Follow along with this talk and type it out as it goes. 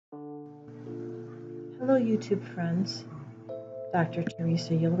Hello YouTube friends, Dr.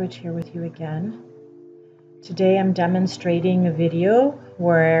 Teresa Ulrich here with you again. Today I'm demonstrating a video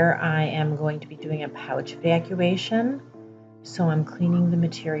where I am going to be doing a pouch evacuation. So I'm cleaning the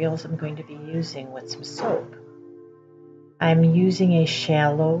materials I'm going to be using with some soap. I'm using a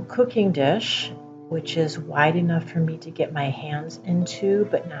shallow cooking dish, which is wide enough for me to get my hands into,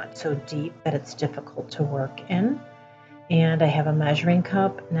 but not so deep that it's difficult to work in. And I have a measuring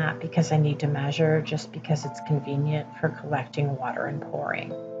cup, not because I need to measure, just because it's convenient for collecting water and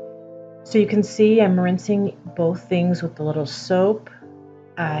pouring. So you can see I'm rinsing both things with a little soap.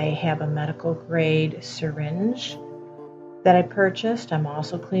 I have a medical grade syringe that I purchased. I'm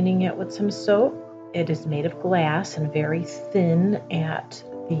also cleaning it with some soap. It is made of glass and very thin at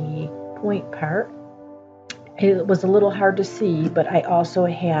the point part. It was a little hard to see, but I also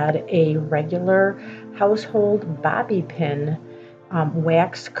had a regular household bobby pin,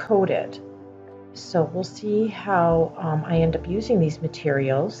 wax coated. So we'll see how I end up using these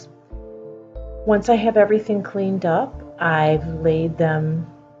materials. Once I have everything cleaned up, I've laid them,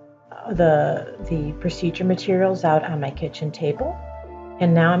 the procedure materials out on my kitchen table.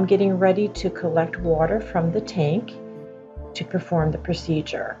 And now I'm getting ready to collect water from the tank to perform the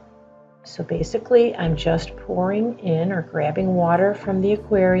procedure. So basically, I'm just pouring in or grabbing water from the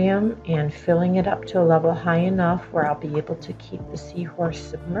aquarium and filling it up to a level high enough where I'll be able to keep the seahorse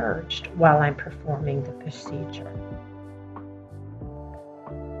submerged while I'm performing the procedure.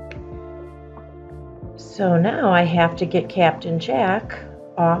 So now I have to get Captain Jack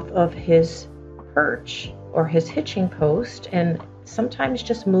off of his perch or his hitching post, and sometimes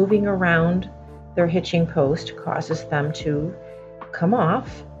just moving around their hitching post causes them to come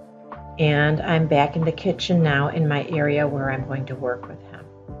off. And I'm back in the kitchen now in my area where I'm going to work with him.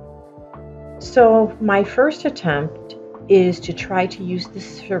 So my first attempt is to try to use the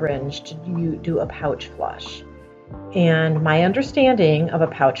syringe to do a pouch flush. And my understanding of a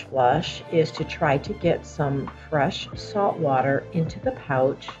pouch flush is to try to get some fresh salt water into the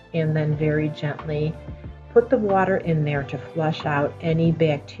pouch and then very gently put the water in there to flush out any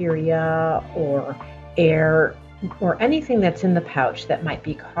bacteria or air or anything that's in the pouch that might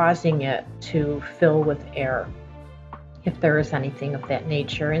be causing it to fill with air, if there is anything of that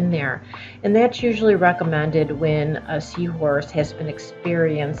nature in there. And that's usually recommended when a seahorse has been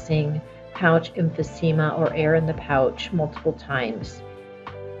experiencing pouch emphysema or air in the pouch multiple times.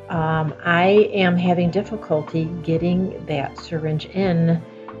 I am having difficulty getting that syringe in,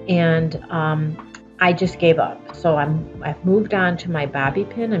 and I just gave up. So I've moved on to my bobby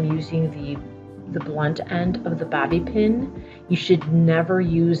pin. I'm using the blunt end of the bobby pin. You should never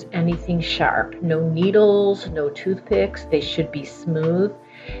use anything sharp. No needles, no toothpicks. They should be smooth.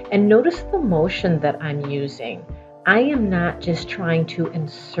 And notice the motion that I'm using. I am not just trying to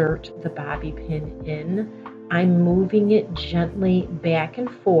insert the bobby pin in. I'm moving it gently back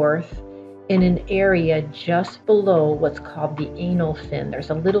and forth in an area just below what's called the anal fin. There's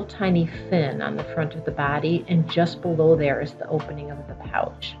a little tiny fin on the front of the body, and just below there is the opening of the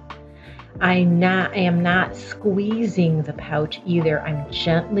pouch. I am not squeezing the pouch either. I'm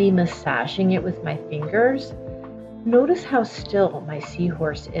gently massaging it with my fingers. Notice how still my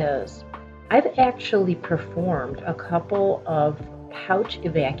seahorse is. I've actually performed a couple of pouch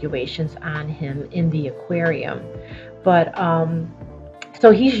evacuations on him in the aquarium, but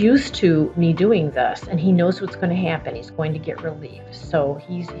so he's used to me doing this, and he knows what's going to happen. He's going to get relief, so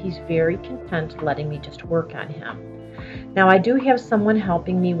he's very content letting me just work on him. Now I do have someone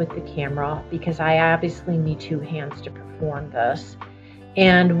helping me with the camera because I obviously need two hands to perform this.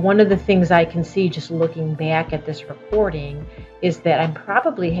 And one of the things I can see just looking back at this recording is that I'm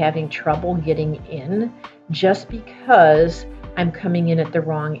probably having trouble getting in just because I'm coming in at the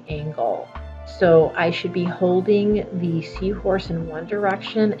wrong angle. So I should be holding the seahorse in one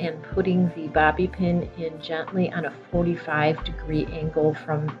direction and putting the bobby pin in gently on a 45-degree angle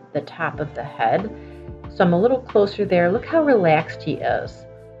from the top of the head. So I'm a little closer there. Look how relaxed he is.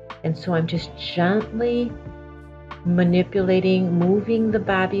 And so I'm just gently manipulating, moving the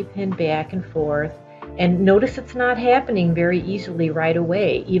bobby pin back and forth. And notice it's not happening very easily right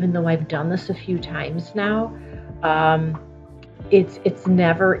away, even though I've done this a few times now. It's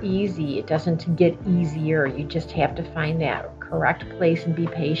never easy. It doesn't get easier. You just have to find that correct place and be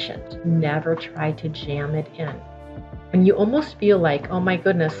patient. Never try to jam it in. And you almost feel like, oh my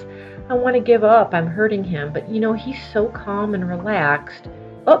goodness, I want to give up. I'm hurting him. But you know, he's so calm and relaxed.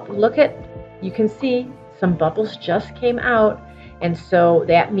 Oh, look at, you can see some bubbles just came out. And so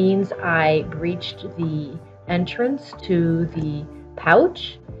that means I breached the entrance to the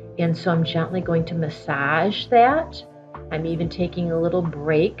pouch. And so I'm gently going to massage that. I'm even taking a little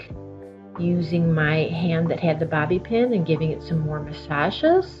break using my hand that had the bobby pin and giving it some more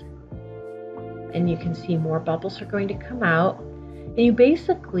massages. And you can see more bubbles are going to come out. And you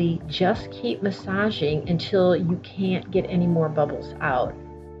basically just keep massaging until you can't get any more bubbles out.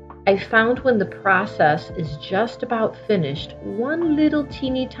 I found when the process is just about finished, one little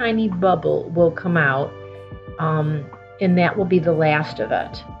teeny tiny bubble will come out, and that will be the last of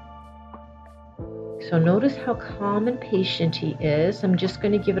it. So notice how calm and patient he is. I'm just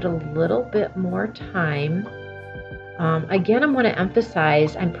going to give it a little bit more time. Again, I'm going to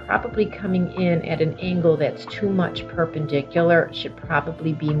emphasize I'm probably coming in at an angle that's too much perpendicular. It should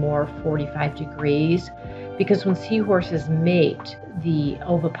probably be more 45 degrees, because when seahorses mate, the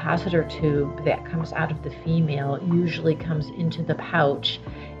ovipositor tube that comes out of the female usually comes into the pouch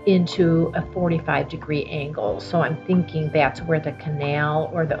into a 45-degree angle. So I'm thinking that's where the canal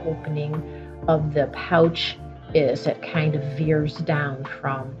or the opening of the pouch is. It kind of veers down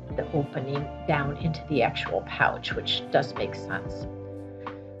from the opening down into the actual pouch, which does make sense.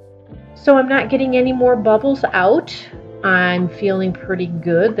 So I'm not getting any more bubbles out. I'm feeling pretty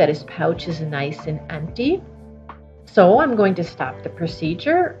good that his pouch is nice and empty. So I'm going to stop the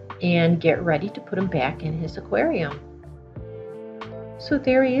procedure and get ready to put him back in his aquarium. So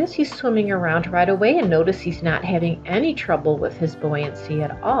there he is. He's swimming around right away, and notice he's not having any trouble with his buoyancy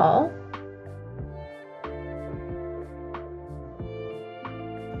at all.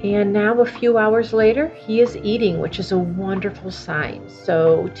 And now a few hours later, he is eating, which is a wonderful sign.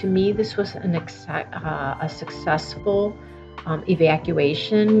 So to me, this was a successful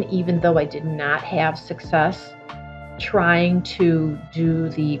evacuation, even though I did not have success trying to do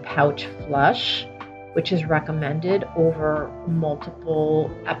the pouch flush, which is recommended over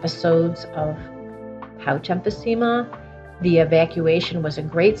multiple episodes of pouch emphysema. The evacuation was a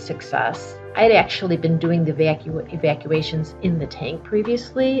great success. I'd actually been doing the evacuations in the tank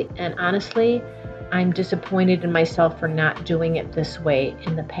previously, and honestly, I'm disappointed in myself for not doing it this way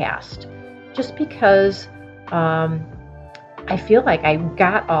in the past, just because I feel like I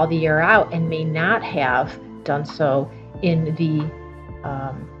got all the air out and may not have done so in the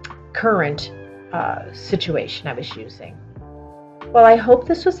current situation I was using. Well, I hope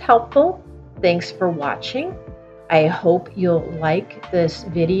this was helpful. Thanks for watching. I hope you'll like this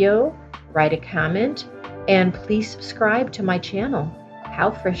video, write a comment, and please subscribe to my channel,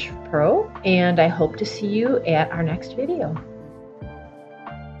 Cowfish Pro, and I hope to see you at our next video.